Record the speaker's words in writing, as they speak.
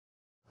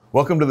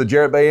Welcome to the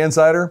Jarrett Bay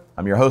Insider.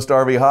 I'm your host,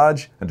 RV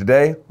Hodge, and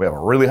today we have a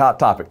really hot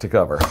topic to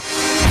cover.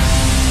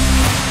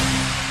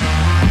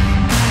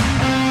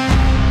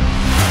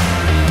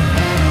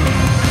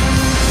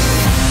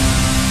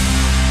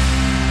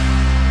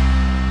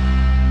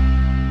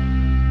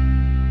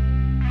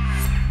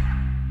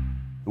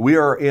 We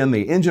are in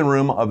the engine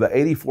room of the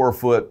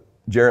 84-foot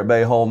Jarrett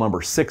Bay hull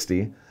number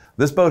 60.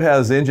 This boat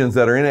has engines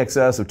that are in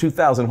excess of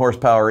 2,000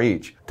 horsepower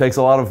each. It takes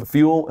a lot of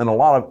fuel and a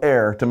lot of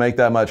air to make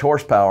that much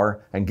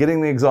horsepower, and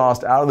getting the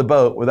exhaust out of the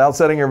boat without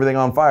setting everything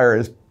on fire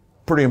is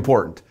pretty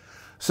important.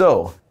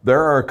 So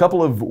there are a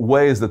couple of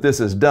ways that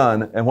this is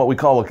done, and what we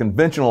call a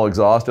conventional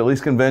exhaust, at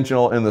least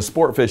conventional in the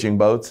sport fishing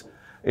boats,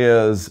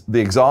 is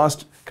the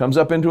exhaust comes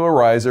up into a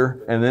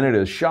riser and then it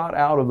is shot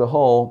out of the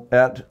hull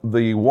at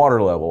the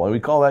water level, and we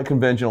call that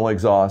conventional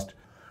exhaust.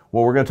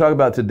 What we're going to talk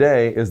about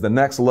today is the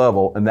next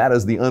level, and that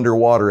is the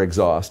underwater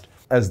exhaust.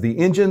 As the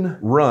engine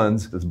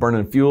runs, it's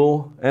burning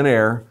fuel and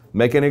air,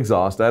 making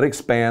exhaust. That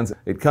expands.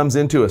 It comes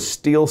into a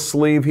steel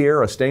sleeve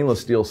here, a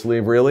stainless steel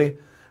sleeve really,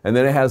 and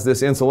then it has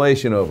this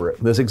insulation over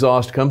it. This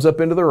exhaust comes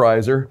up into the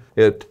riser.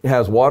 It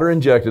has water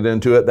injected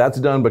into it. That's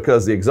done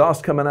because the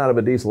exhaust coming out of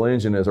a diesel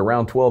engine is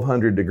around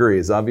 1200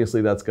 degrees.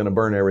 Obviously, that's going to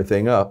burn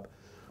everything up.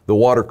 The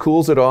water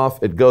cools it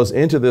off. It goes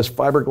into this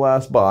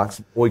fiberglass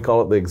box. We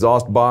call it the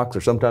exhaust box,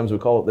 or sometimes we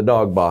call it the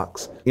dog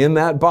box. In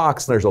that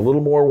box, there's a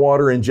little more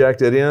water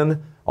injected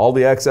in. All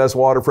the excess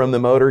water from the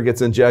motor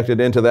gets injected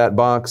into that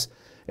box,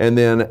 and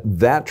then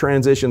that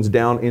transitions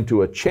down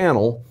into a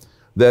channel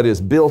that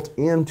is built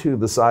into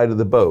the side of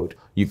the boat.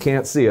 You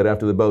can't see it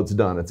after the boat's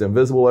done. It's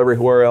invisible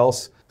everywhere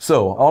else.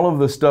 So all of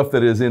the stuff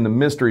that is in the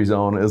mystery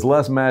zone is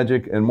less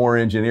magic and more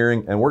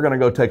engineering, and we're going to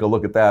go take a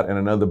look at that in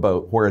another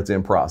boat where it's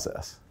in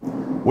process.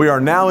 We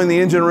are now in the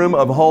engine room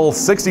of hull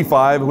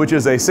 65, which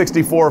is a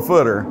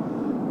 64-footer.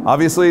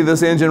 Obviously,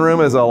 this engine room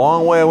is a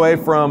long way away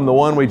from the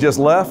one we just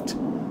left.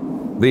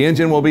 The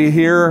engine will be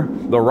here,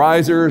 the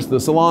risers, the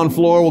salon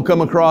floor will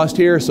come across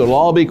here, so it'll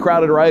all be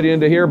crowded right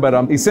into here,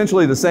 but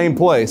essentially the same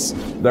place.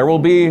 There will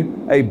be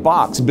a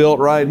box built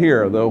right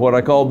here, what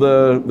I call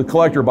the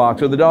collector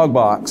box or the dog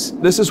box.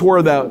 This is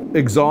where that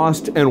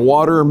exhaust and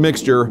water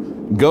mixture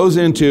goes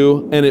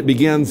into, and it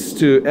begins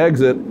to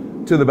exit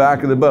to the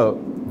back of the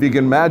boat. If you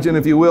can imagine,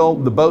 if you will,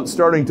 the boat's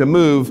starting to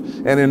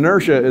move, and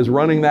inertia is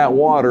running that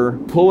water,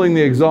 pulling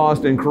the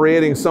exhaust and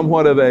creating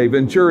somewhat of a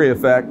Venturi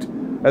effect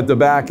at the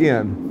back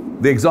end.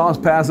 The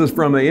exhaust passes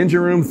from the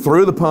engine room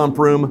through the pump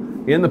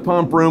room. In the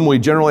pump room, we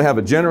generally have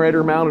a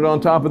generator mounted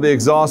on top of the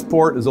exhaust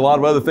port. There's a lot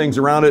of other things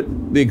around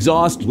it. The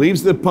exhaust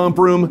leaves the pump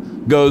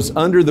room, goes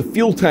under the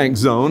fuel tank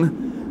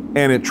zone,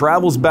 and it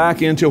travels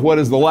back into what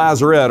is the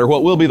lazarette, or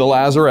what will be the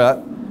lazarette,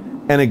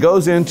 and it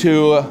goes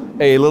into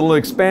a little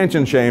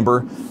expansion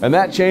chamber, and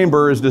that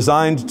chamber is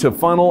designed to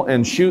funnel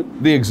and shoot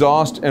the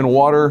exhaust and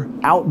water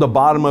out the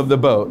bottom of the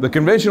boat. The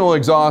conventional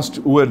exhaust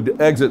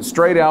would exit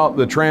straight out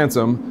the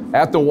transom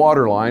at the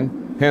water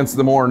line, hence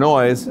the more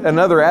noise.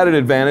 Another added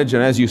advantage,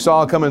 and as you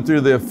saw coming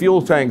through the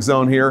fuel tank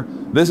zone here,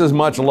 this is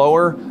much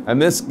lower,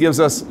 and this gives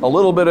us a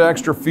little bit of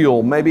extra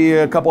fuel, maybe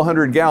a couple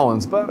hundred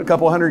gallons, but a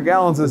couple hundred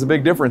gallons is a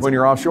big difference when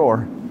you're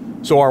offshore.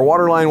 So our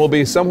water line will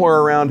be somewhere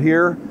around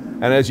here,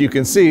 and as you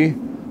can see,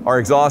 our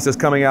exhaust is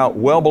coming out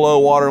well below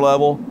water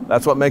level.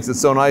 That's what makes it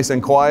so nice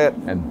and quiet,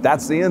 and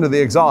that's the end of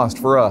the exhaust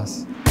for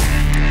us.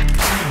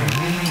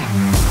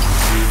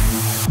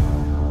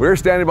 We're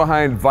standing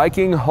behind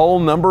Viking hull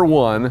number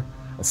 1, a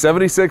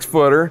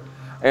 76-footer,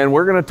 and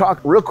we're going to talk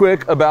real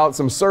quick about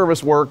some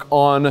service work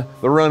on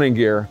the running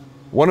gear.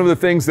 One of the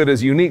things that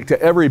is unique to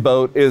every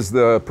boat is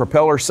the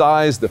propeller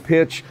size, the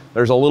pitch.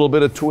 There's a little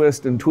bit of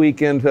twist and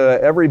tweak into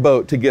every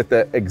boat to get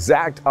the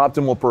exact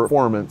optimal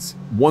performance.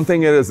 One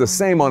thing that is the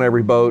same on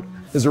every boat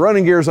is the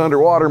running gear is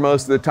underwater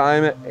most of the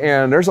time,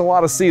 and there's a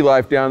lot of sea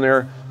life down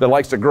there that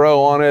likes to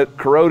grow on it,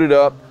 corrode it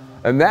up,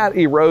 and that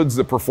erodes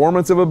the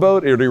performance of a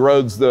boat. It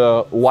erodes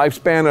the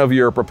lifespan of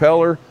your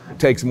propeller. It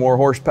takes more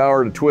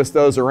horsepower to twist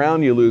those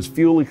around. You lose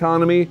fuel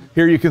economy.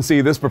 Here you can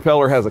see this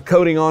propeller has a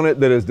coating on it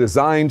that is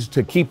designed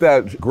to keep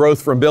that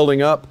growth from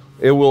building up.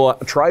 It will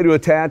try to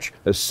attach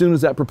as soon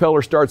as that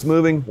propeller starts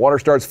moving, water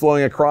starts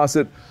flowing across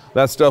it,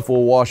 that stuff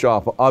will wash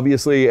off.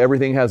 Obviously,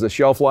 everything has a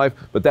shelf life,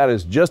 but that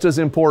is just as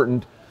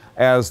important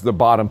as the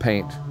bottom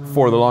paint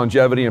for the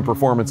longevity and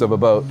performance of a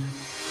boat.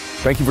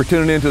 Thank you for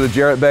tuning in to the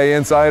Jarrett Bay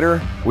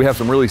Insider. We have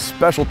some really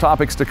special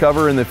topics to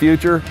cover in the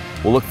future.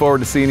 We'll look forward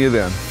to seeing you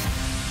then.